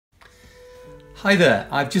Hi there,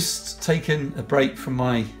 I've just taken a break from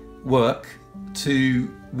my work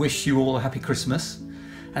to wish you all a happy Christmas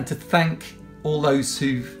and to thank all those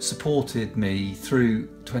who've supported me through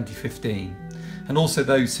 2015 and also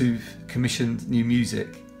those who've commissioned new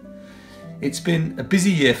music. It's been a busy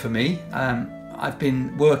year for me. I've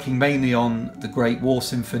been working mainly on the Great War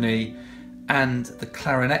Symphony and the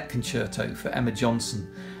Clarinet Concerto for Emma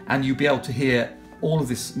Johnson, and you'll be able to hear all of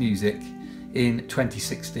this music in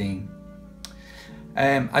 2016.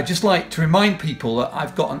 I'd just like to remind people that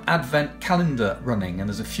I've got an Advent calendar running and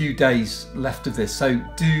there's a few days left of this, so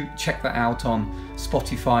do check that out on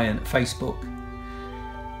Spotify and Facebook.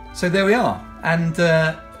 So there we are, and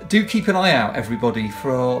do keep an eye out, everybody,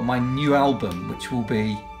 for my new album, which will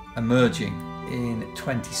be emerging in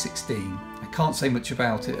 2016. I can't say much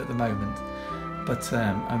about it at the moment, but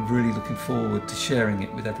I'm really looking forward to sharing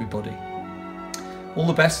it with everybody. All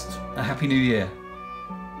the best, a Happy New Year.